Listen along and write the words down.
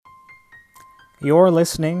You're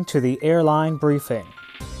listening to the Airline Briefing,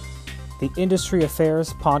 the industry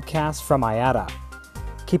affairs podcast from IATA,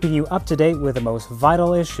 keeping you up to date with the most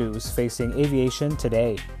vital issues facing aviation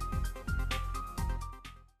today.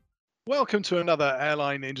 Welcome to another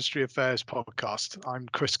Airline Industry Affairs podcast. I'm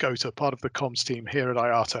Chris Gota, part of the comms team here at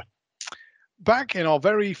IATA. Back in our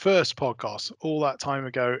very first podcast, all that time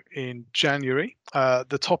ago in January,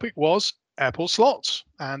 the topic was airport slots.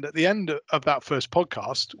 And at the end of that first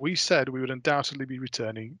podcast, we said we would undoubtedly be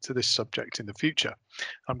returning to this subject in the future.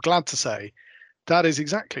 I'm glad to say that is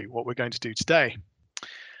exactly what we're going to do today.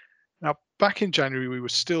 Now, back in January, we were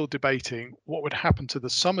still debating what would happen to the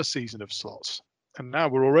summer season of slots. And now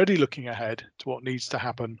we're already looking ahead to what needs to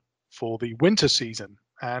happen for the winter season.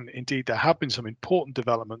 And indeed, there have been some important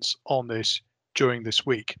developments on this during this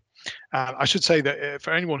week. And I should say that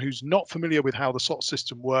for anyone who's not familiar with how the slot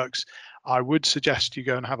system works, I would suggest you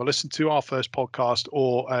go and have a listen to our first podcast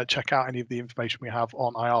or check out any of the information we have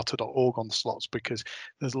on iata.org on the slots, because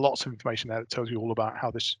there's lots of information there that tells you all about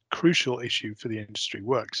how this crucial issue for the industry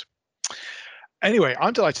works. Anyway,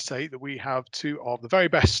 I'm delighted to say that we have two of the very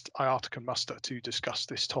best IATA can muster to discuss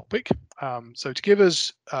this topic. So to give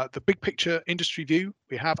us the big picture industry view,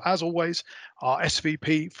 we have, as always, our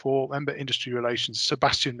SVP for Member Industry Relations,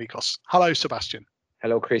 Sebastian Mikos. Hello, Sebastian.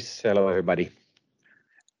 Hello, Chris. Hello, everybody.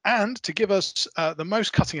 And to give us the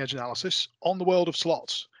most cutting-edge analysis on the world of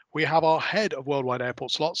slots, we have our head of worldwide airport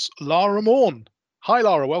slots, Lara Morn. Hi,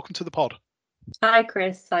 Lara. Welcome to the pod. Hi,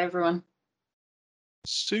 Chris. Hi, everyone.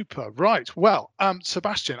 Super. Right. Well,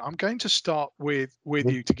 Sebastian, I'm going to start with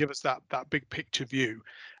you to give us that big picture view.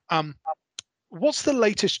 What's the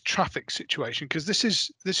latest traffic situation? Because this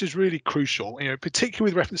is really crucial, particularly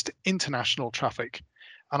with reference to international traffic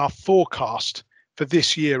and our forecast for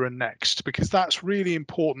this year and next, because that's really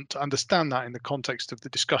important to understand that in the context of the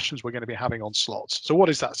discussions we're going to be having on slots. So what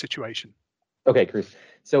is that situation? Okay, Chris.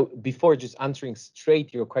 So before just answering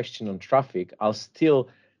straight your question on traffic, I'll still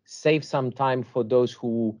save some time for those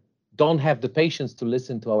who don't have the patience to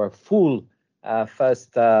listen to our full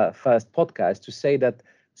first podcast to say that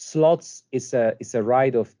slots is a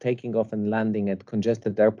right of taking off and landing at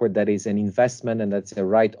congested airport that is an investment, and that's a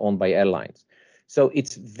right owned by airlines. So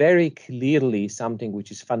it's very clearly something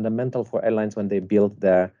which is fundamental for airlines when they build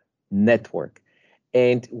their network.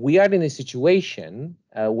 And we are in a situation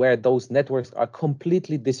where those networks are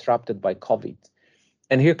completely disrupted by COVID.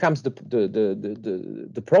 And here comes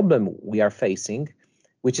the problem we are facing,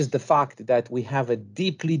 which is the fact that we have a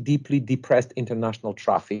deeply, deeply depressed international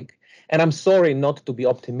traffic. And I'm sorry not to be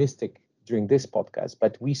optimistic during this podcast,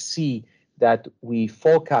 but we see that we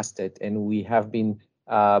forecasted and we have been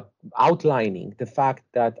outlining the fact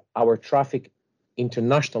that our traffic,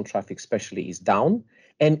 international traffic especially, is down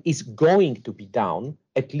and is going to be down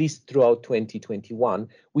at least throughout 2021,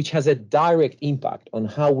 which has a direct impact on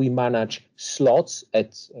how we manage slots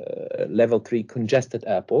at level 3 congested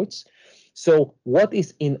airports. So what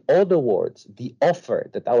is, in other words, the offer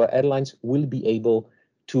that our airlines will be able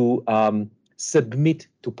to submit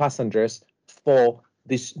to passengers for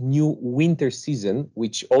this new winter season,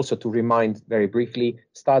 which also, to remind very briefly,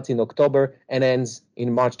 starts in October and ends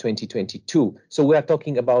in March 2022. So we are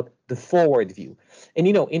talking about the forward view. And,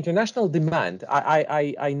 international demand,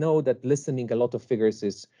 I know that listening a lot of figures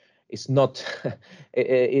is not,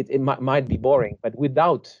 it might be boring, but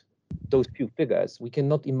without those few figures, we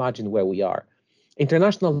cannot imagine where we are.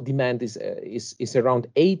 International demand is around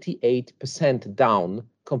 88% down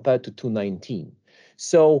compared to 2019.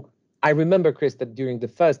 So I remember, Chris, that during the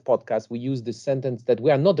first podcast, we used the sentence that we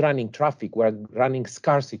are not running traffic, we are running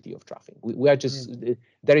scarcity of traffic. We are just,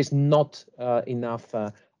 there is not enough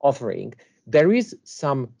offering. There is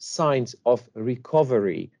some signs of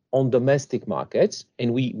recovery on domestic markets,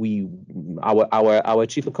 and our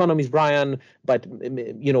chief economist, Brian, but,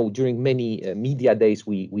 during many media days,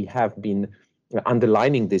 we have been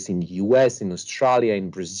underlining this in the US, in Australia, in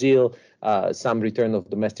Brazil, some return of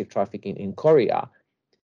domestic traffic in Korea.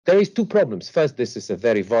 There is two problems. First, this is a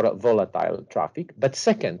very volatile traffic. But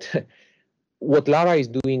second, what Lara is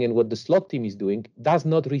doing and what the slot team is doing does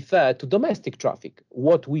not refer to domestic traffic.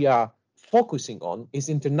 What we are focusing on is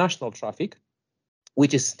international traffic,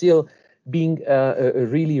 which is still being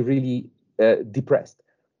really, really depressed.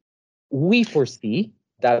 We foresee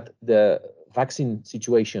that the vaccine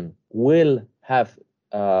situation will have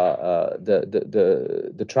the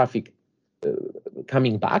traffic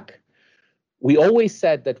coming back. We always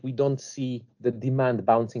said that we don't see the demand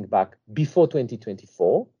bouncing back before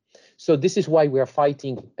 2024. So this is why we are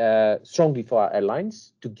fighting strongly for our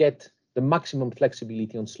airlines to get the maximum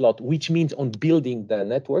flexibility on slot, which means on building the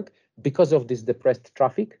network because of this depressed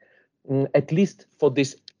traffic, at least for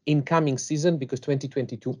this incoming season because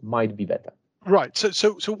 2022 might be better. Right.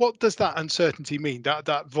 So what does that uncertainty mean?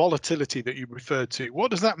 That volatility that you referred to,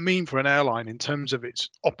 what does that mean for an airline in terms of its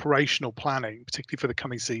operational planning, particularly for the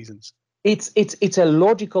coming seasons? It's a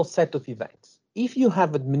logical set of events. If you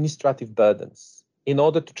have administrative burdens in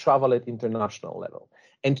order to travel at international level,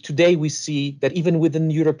 and today we see that even within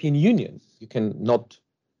the European Union, you can not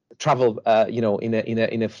travel,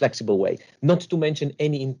 in a flexible way, not to mention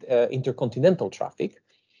any intercontinental traffic,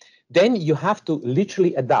 then you have to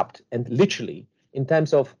literally adapt, and literally in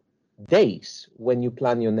terms of days when you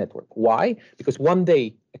plan your network. Why? Because one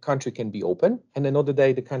day a country can be open and another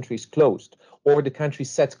day the country is closed, or the country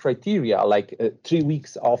sets criteria like 3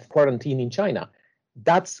 weeks of quarantine in China.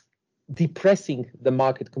 That's depressing the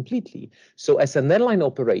market completely. So as an airline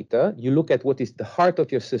operator, you look at what is the heart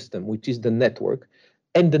of your system, which is the network,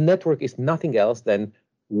 and the network is nothing else than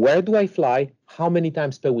where do I fly, how many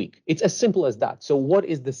times per week? It's as simple as that. So what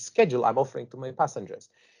is the schedule I'm offering to my passengers?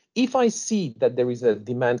 If I see that there is a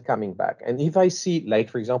demand coming back, and if I see, like,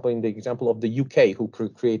 for example, in the example of the UK, who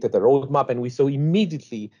created a roadmap, and we saw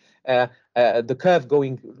immediately the curve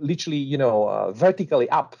going literally, vertically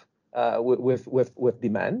up with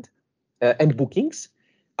demand and bookings,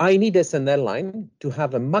 I need as an airline to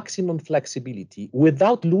have a maximum flexibility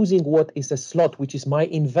without losing what is a slot, which is my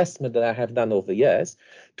investment that I have done over the years,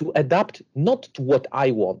 to adapt not to what I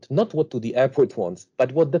want, not what to the airport wants,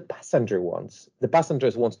 but what the passenger wants. The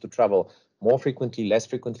passengers wants to travel more frequently, less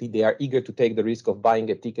frequently. They are eager to take the risk of buying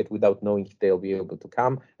a ticket without knowing if they'll be able to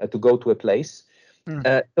come to go to a place.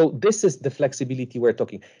 So this is the flexibility we're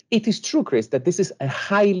talking. It is true, Chris, that this is a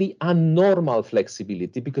highly abnormal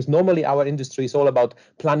flexibility because normally our industry is all about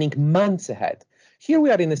planning months ahead. Here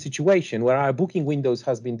we are in a situation where our booking windows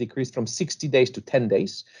has been decreased from 60 days to 10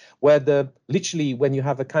 days, where literally when you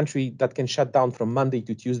have a country that can shut down from Monday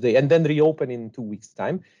to Tuesday and then reopen in 2 weeks'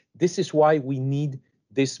 time, this is why we need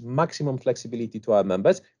this maximum flexibility to our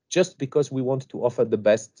members, just because we want to offer the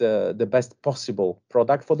best possible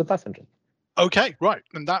product for the passenger. Okay, right.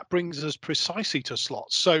 And that brings us precisely to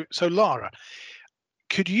slots. So Lara,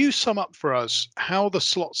 could you sum up for us how the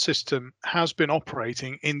slot system has been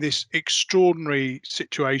operating in this extraordinary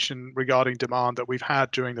situation regarding demand that we've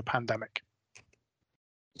had during the pandemic?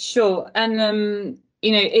 Sure. And,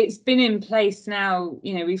 it's been in place now.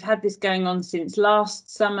 We've had this going on since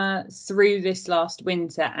last summer, through this last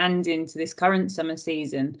winter, and into this current summer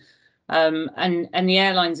season. And the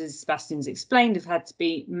airlines, as Sebastian's explained, have had to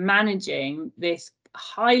be managing this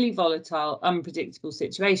highly volatile, unpredictable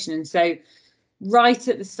situation. And so right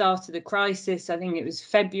at the start of the crisis, I think it was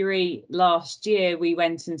February last year, we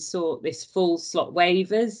went and sought this full slot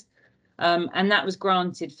waivers. And that was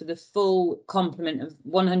granted for the full complement of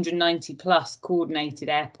 190 plus coordinated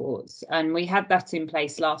airports. And we had that in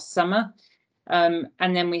place last summer. And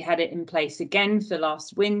then we had it in place again for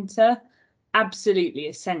last winter. Absolutely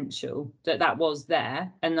essential that was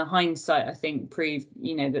there, and the hindsight, I think, proved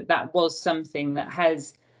that was something that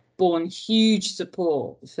has borne huge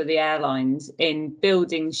support for the airlines in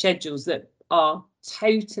building schedules that are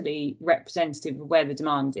totally representative of where the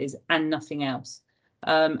demand is and nothing else.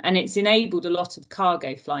 And it's enabled a lot of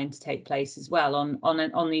cargo flying to take place as well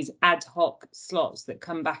on these ad hoc slots that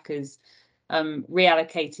come back as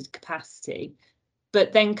reallocated capacity.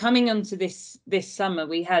 But then coming onto this summer,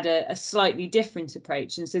 we had a slightly different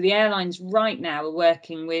approach. And so the airlines right now are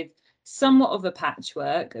working with somewhat of a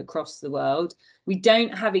patchwork across the world. We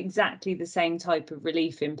don't have exactly the same type of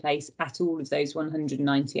relief in place at all of those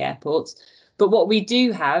 190 airports. But what we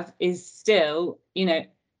do have is still,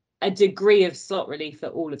 a degree of slot relief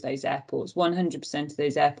at all of those airports. 100% of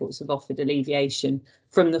those airports have offered alleviation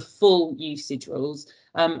from the full usage rules.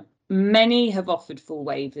 Many have offered full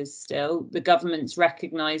waivers still. The government's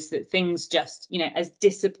recognised that things just, as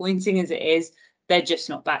disappointing as it is, they're just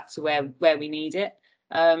not back to where we need it.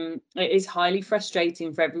 It is highly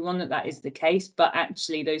frustrating for everyone that is the case, but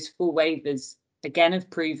actually those full waivers, again, have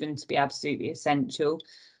proven to be absolutely essential.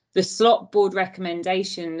 The slot board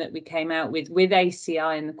recommendation that we came out with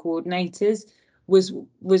ACI and the coordinators was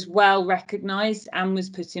well recognised and was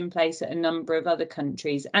put in place at a number of other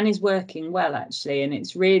countries and is working well, actually. And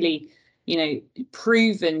it's really,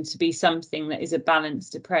 proven to be something that is a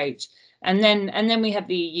balanced approach. And then we have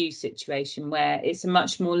the EU situation where it's a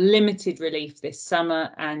much more limited relief this summer,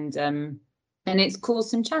 and it's caused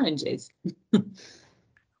some challenges.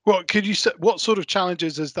 Well, could you say what sort of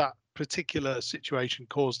challenges has that particular situation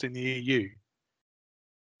caused in the EU?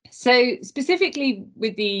 So specifically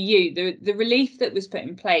with the EU, the relief that was put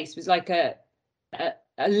in place was like a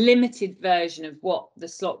limited version of what the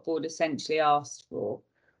slot board essentially asked for.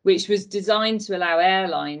 which was designed to allow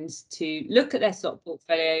airlines to look at their slot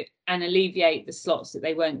portfolio and alleviate the slots that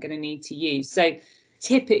they weren't going to need to use. So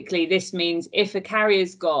typically this means if a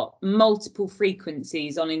carrier's got multiple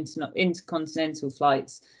frequencies on intercontinental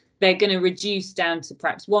flights, they're going to reduce down to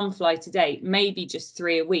perhaps one flight a day, maybe just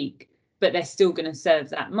 3 a week, but they're still going to serve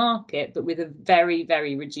that market, but with a very,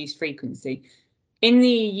 very reduced frequency. In the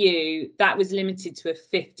EU, that was limited to a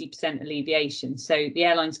 50% alleviation. So the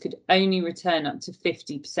airlines could only return up to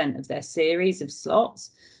 50% of their series of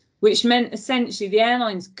slots, which meant essentially the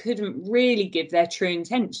airlines couldn't really give their true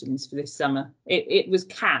intentions for this summer. It was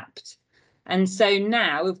capped. And so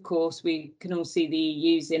now, of course, we can all see the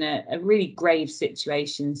EU's in a really grave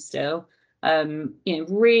situation still.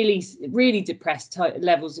 Really, really depressed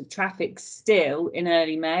levels of traffic still in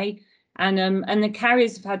early May. And the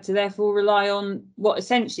carriers have had to therefore rely on what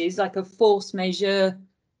essentially is like a force majeure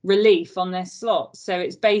relief on their slots. So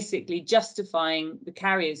it's basically justifying the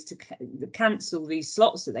carriers to cancel these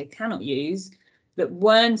slots that they cannot use, that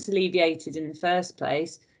weren't alleviated in the first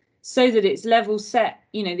place, so that it's level set,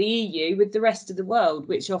 the EU with the rest of the world,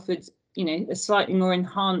 which offered, a slightly more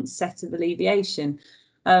enhanced set of alleviation.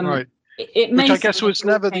 Right. Which I guess was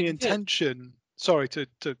never the intention. Sorry to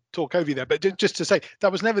talk over you there, but just to say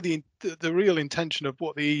that was never the real intention of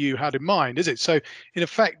what the EU had in mind, is it? So in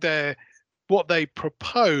effect, what they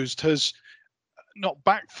proposed has not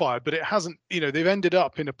backfired, but it hasn't. They've ended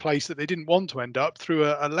up in a place that they didn't want to end up through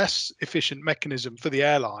a less efficient mechanism for the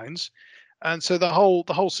airlines, and so the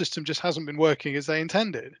whole system just hasn't been working as they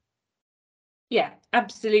intended. Yeah,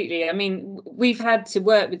 absolutely. I mean, we've had to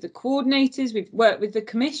work with the coordinators, we've worked with the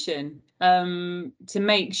Commission to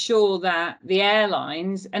make sure that the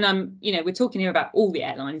airlines, and we're talking here about all the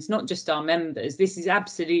airlines, not just our members. This is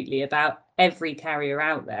absolutely about every carrier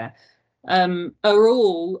out there, are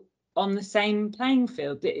all on the same playing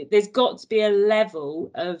field. There's got to be a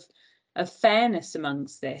level of fairness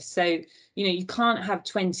amongst this. So, you can't have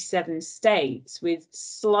 27 states with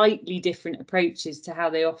slightly different approaches to how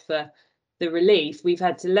they offer the relief. We've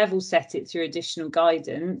had to level set it through additional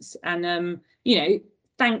guidance, and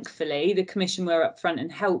thankfully the Commission were upfront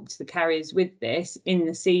and helped the carriers with this in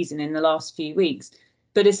the season in the last few weeks.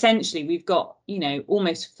 But essentially we've got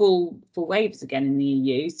almost full waves again in the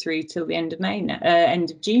EU through till the end of May now,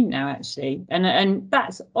 end of June now actually, and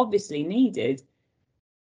that's obviously needed.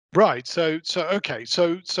 Right. So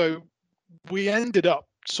we ended up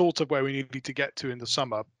sort of where we needed to get to in the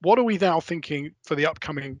summer. What are we now thinking for the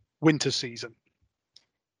upcoming winter season?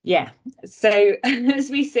 Yeah, so as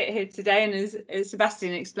we sit here today, and as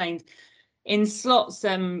Sebastian explained, in slots,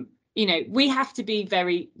 we have to be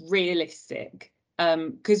very realistic,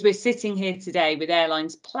 because we're sitting here today with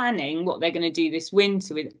airlines planning what they're going to do this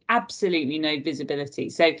winter with absolutely no visibility.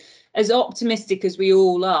 So as optimistic as we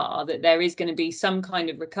all are that there is going to be some kind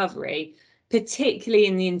of recovery, particularly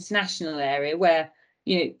in the international area where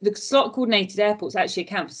the slot coordinated airports actually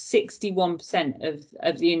account for 61%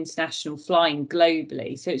 of the international flying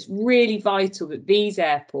globally. So it's really vital that these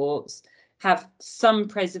airports have some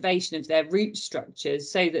preservation of their route structures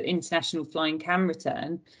so that international flying can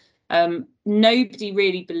return. Nobody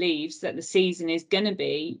really believes that the season is going to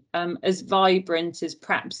be as vibrant as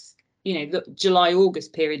perhaps the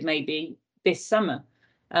July-August period may be this summer.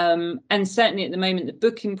 And certainly at the moment, the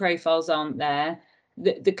booking profiles aren't there.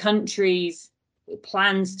 The countries'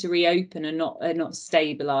 plans to reopen are not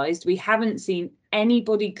stabilised. We haven't seen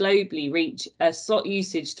anybody globally reach a slot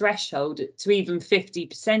usage threshold to even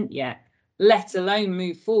 50% yet, let alone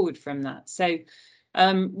move forward from that. So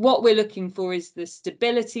what we're looking for is the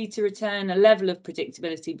stability to return, a level of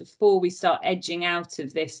predictability before we start edging out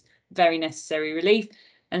of this very necessary relief.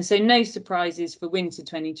 And so no surprises for winter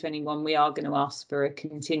 2021, we are going to ask for a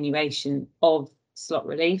continuation of slot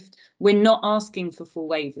relief. We're not asking for full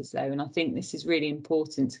waivers though, and I think this is really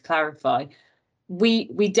important to clarify.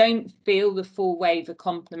 We don't feel the full waiver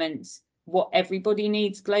complements what everybody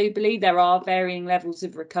needs globally. There are varying levels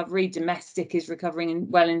of recovery. Domestic is recovering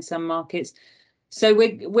well in some markets. So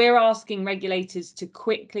we're asking regulators to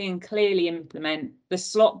quickly and clearly implement the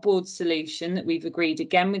slot board solution that we've agreed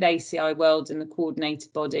again with ACI World and the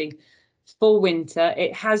coordinated body for winter.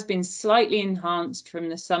 It has been slightly enhanced from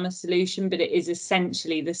the summer solution, but it is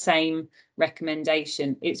essentially the same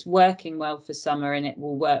recommendation. It's working well for summer and it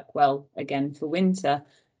will work well again for winter.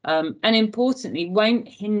 And importantly, won't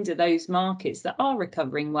hinder those markets that are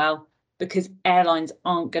recovering well, because airlines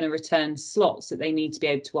aren't going to return slots that they need to be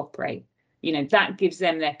able to operate. That gives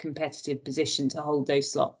them their competitive position to hold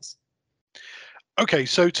those slots. Okay,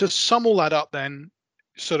 so to sum all that up then,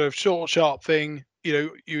 sort of short, sharp thing,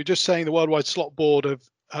 you were just saying the Worldwide Slot Board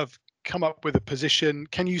have come up with a position.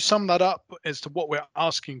 Can you sum that up as to what we're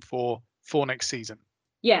asking for next season?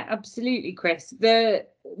 Yeah, absolutely, Chris.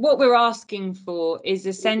 What we're asking for is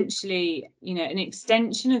essentially, an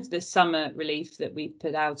extension of the summer relief that we've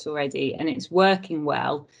put out already, and it's working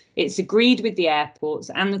well. It's agreed with the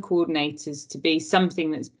airports and the coordinators to be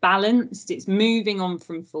something that's balanced. It's moving on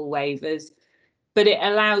from full waivers, but it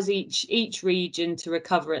allows each region to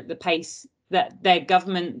recover at the pace that their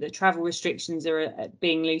government, the travel restrictions are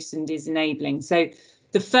being loosened, is enabling. So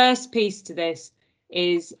the first piece to this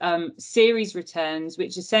is series returns,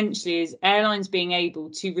 which essentially is airlines being able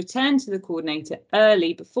to return to the coordinator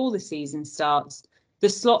early before the season starts, the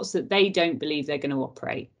slots that they don't believe they're going to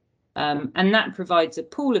operate. And that provides a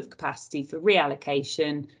pool of capacity for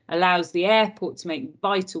reallocation, allows the airport to make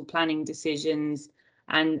vital planning decisions,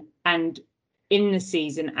 and in the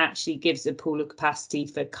season actually gives a pool of capacity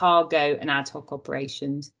for cargo and ad hoc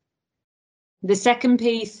operations. The second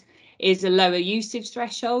piece is a lower usage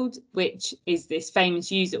threshold, which is this famous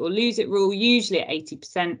use it or lose it rule, usually at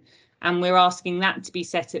 80%. And we're asking that to be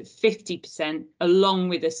set at 50%, along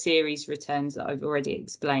with a series returns that I've already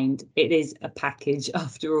explained. It is a package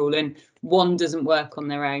after all, and one doesn't work on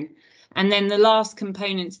their own. And then the last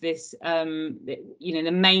component to this,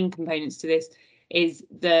 the main components to this, is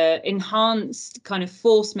the enhanced kind of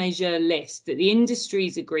force majeure list that the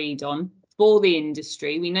industry's agreed on for the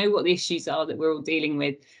industry. We know what the issues are that we're all dealing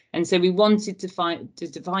with. And so we wanted to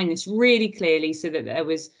define this really clearly so that there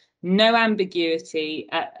was no ambiguity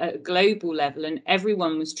at a global level and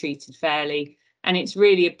everyone was treated fairly. And it's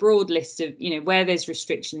really a broad list of, where there's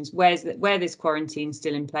restrictions, where there's quarantine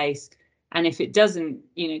still in place. And if it doesn't,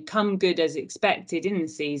 come good as expected in the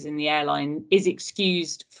season, the airline is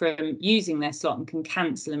excused from using their slot and can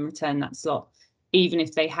cancel and return that slot, even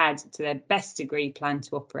if they had, to their best degree, planned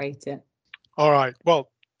to operate it. All right. Well,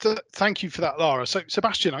 thank you for that, Lara. So,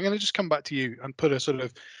 Sebastian, I'm going to just come back to you and put a sort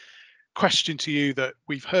of question to you that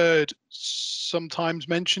we've heard sometimes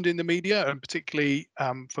mentioned in the media, and particularly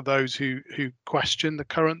for those who question the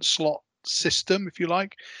current slot system, if you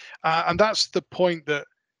like. And that's the point that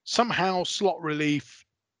somehow slot relief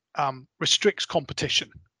restricts competition,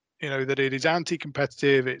 that it is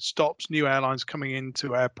anti-competitive, it stops new airlines coming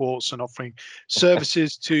into airports and offering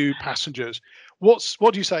services to passengers. What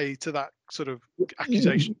do you say to that sort of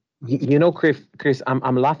accusation? Chris,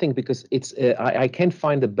 I'm laughing because it's I can't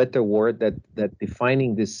find a better word that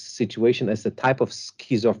defining this situation as a type of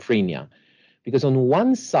schizophrenia, because on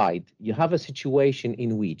one side you have a situation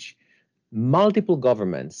in which multiple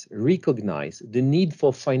governments recognize the need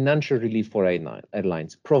for financial relief for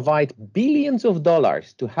airlines, provide billions of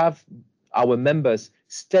dollars to have our members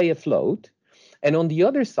stay afloat, and on the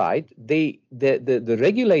other side, the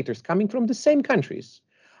regulators coming from the same countries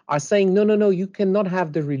are saying, no, you cannot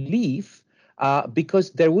have the relief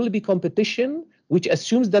because there will be competition, which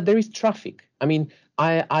assumes that there is traffic. I mean,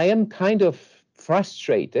 I am kind of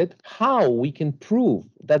frustrated how we can prove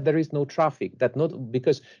that there is no traffic,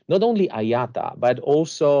 because not only IATA, but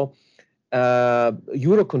also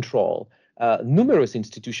Eurocontrol, numerous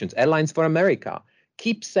institutions, Airlines for America,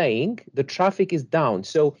 keep saying the traffic is down.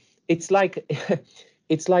 So it's like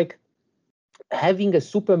having a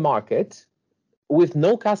supermarket with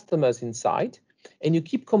no customers inside, and you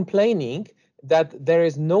keep complaining that there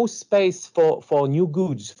is no space for new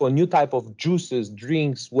goods, for new type of juices,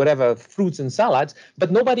 drinks, whatever, fruits and salads,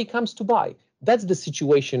 but nobody comes to buy. That's the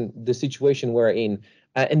situation we're in.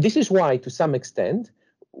 And this is why, to some extent,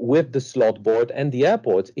 with the slot board and the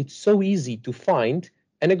airports, it's so easy to find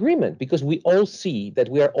an agreement, because we all see that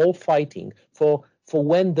we are all fighting for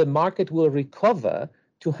when the market will recover,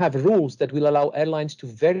 to have rules that will allow airlines to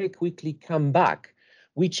very quickly come back,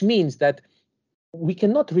 which means that we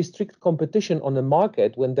cannot restrict competition on a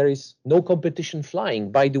market when there is no competition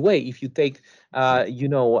flying. By the way, if you take,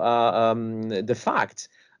 the facts,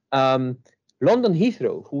 London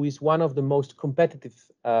Heathrow, who is one of the most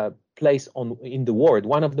competitive place in the world,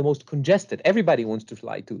 one of the most congested, everybody wants to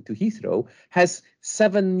fly to Heathrow, has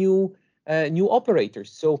 7 new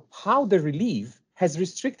operators. So how the relief has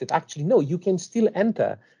restricted? Actually, no, you can still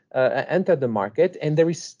enter the market, and there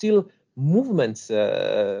is still movements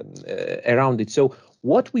around it. So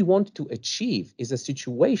what we want to achieve is a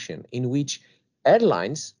situation in which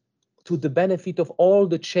airlines, to the benefit of all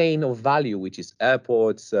the chain of value, which is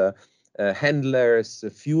airports, handlers,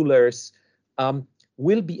 fuelers,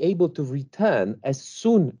 will be able to return as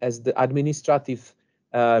soon as the administrative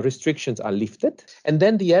restrictions are lifted. And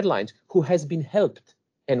then the airlines who has been helped,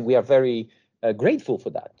 and we are very grateful for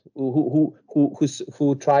that,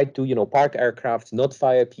 who tried to park aircraft, not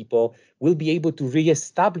fire people, will be able to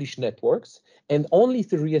reestablish networks. And only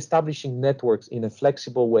through reestablishing networks in a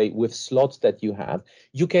flexible way with slots that you have,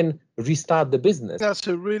 you can restart the business. That's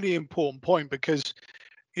a really important point, because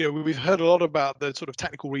we've heard a lot about the sort of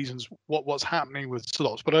technical reasons what's happening with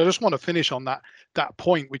slots, but I just want to finish on that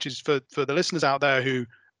point, which is for the listeners out there who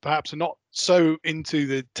perhaps are not so into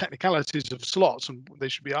the technicalities of slots, and they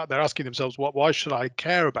should be out there asking themselves, why should I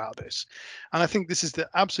care about this? And I think this is the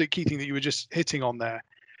absolute key thing that you were just hitting on there.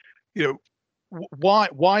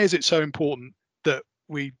 Why is it so important that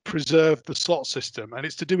we preserve the slot system? And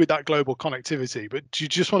it's to do with that global connectivity. But do you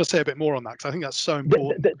just want to say a bit more on that? Because I think that's so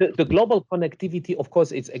important. The global connectivity, of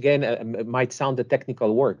course, it's again, might sound a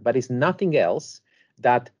technical word, but it's nothing else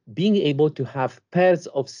that being able to have pairs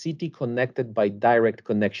of city connected by direct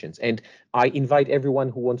connections. And I invite everyone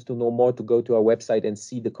who wants to know more to go to our website and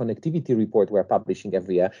see the connectivity report we're publishing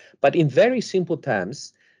every year. But in very simple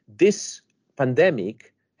terms, this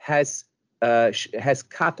pandemic has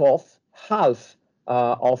cut off half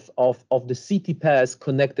of the city pairs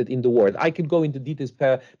connected in the world. I could go into details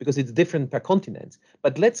because it's different per continent.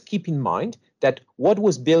 But let's keep in mind that what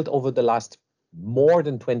was built over the last more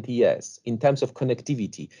than 20 years in terms of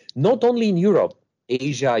connectivity, not only in Europe,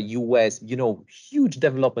 Asia, US, huge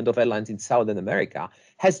development of airlines in Southern America,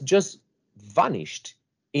 has just vanished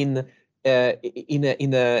in a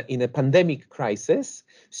pandemic crisis.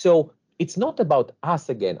 So it's not about us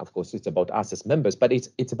again. Of course, it's about us as members, but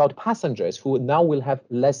it's about passengers who now will have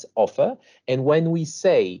less offer. And when we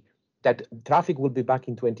say that traffic will be back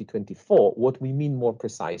in 2024, what we mean more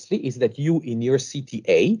precisely is that you in your city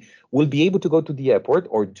A will be able to go to the airport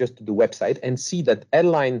or just to the website and see that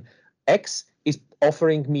airline X is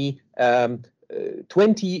offering me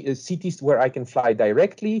 20 cities where I can fly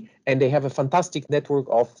directly, and they have a fantastic network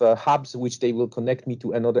of hubs which they will connect me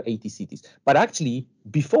to another 80 cities. But actually,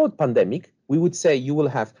 before pandemic, we would say you will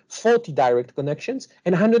have 40 direct connections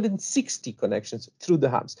and 160 connections through the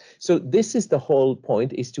hubs. So this is the whole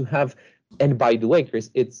point, is to have, and by the way, Chris,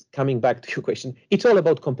 it's coming back to your question, it's all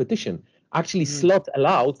about competition. Actually, slot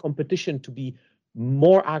allowed competition to be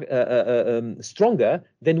more stronger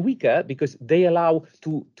than weaker, because they allow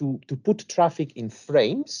to put traffic in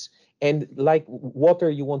frames, and like water,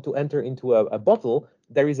 you want to enter into a bottle,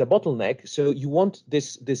 there is a bottleneck, so you want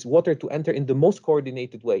this water to enter in the most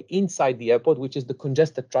coordinated way inside the airport, which is the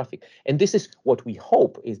congested traffic. And this is what we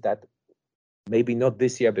hope, is that maybe not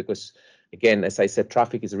this year, because again, as I said,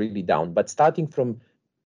 traffic is really down, but starting from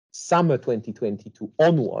summer 2022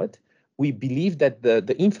 onward, we believe that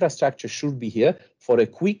the infrastructure should be here for a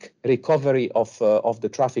quick recovery of the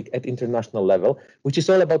traffic at international level, which is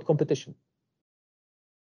all about competition.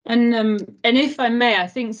 And if I may, I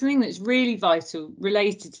think something that's really vital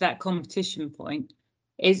related to that competition point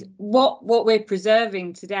is what we're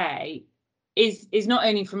preserving today is not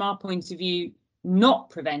only from our point of view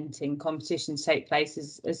not preventing competition to take place,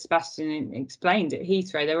 as Sebastian explained at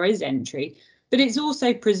Heathrow, there is entry, but it's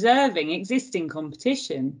also preserving existing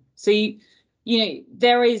competition. So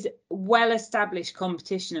there is well-established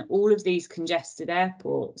competition at all of these congested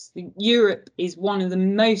airports. Europe is one of the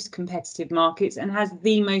most competitive markets and has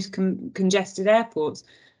the most congested airports.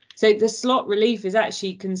 So the slot relief is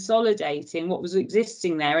actually consolidating what was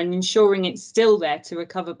existing there and ensuring it's still there to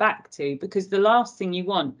recover back to, because the last thing you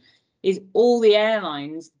want is all the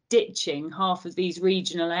airlines ditching half of these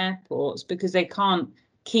regional airports because they can't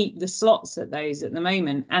keep the slots at those at the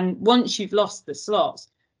moment. And once you've lost the slots,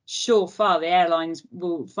 surefire the airlines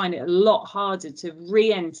will find it a lot harder to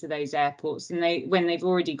re-enter those airports than when they've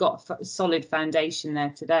already got a solid foundation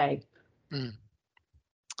there today.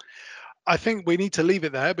 I think we need to leave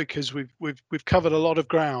it there, because we've covered a lot of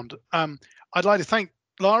ground. I'd like to thank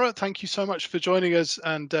Lara. Thank you so much for joining us,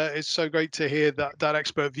 and it's so great to hear that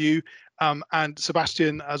expert view. And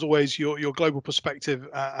Sebastian, as always, your global perspective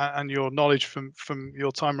and your knowledge from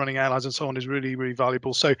your time running airlines and so on is really, really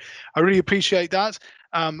valuable. So I really appreciate that.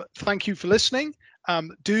 Thank you for listening.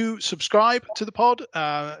 Do subscribe to the pod.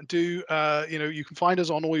 You can find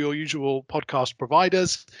us on all your usual podcast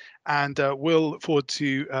providers, and we'll look forward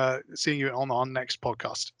to seeing you on our next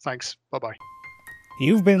podcast. Thanks. Bye-bye.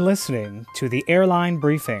 You've been listening to the Airline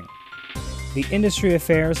Briefing, the industry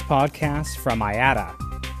affairs podcast from IATA.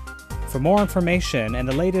 For more information and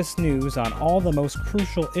the latest news on all the most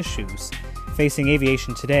crucial issues facing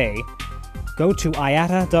aviation today, go to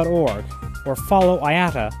IATA.org or follow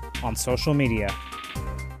IATA on social media.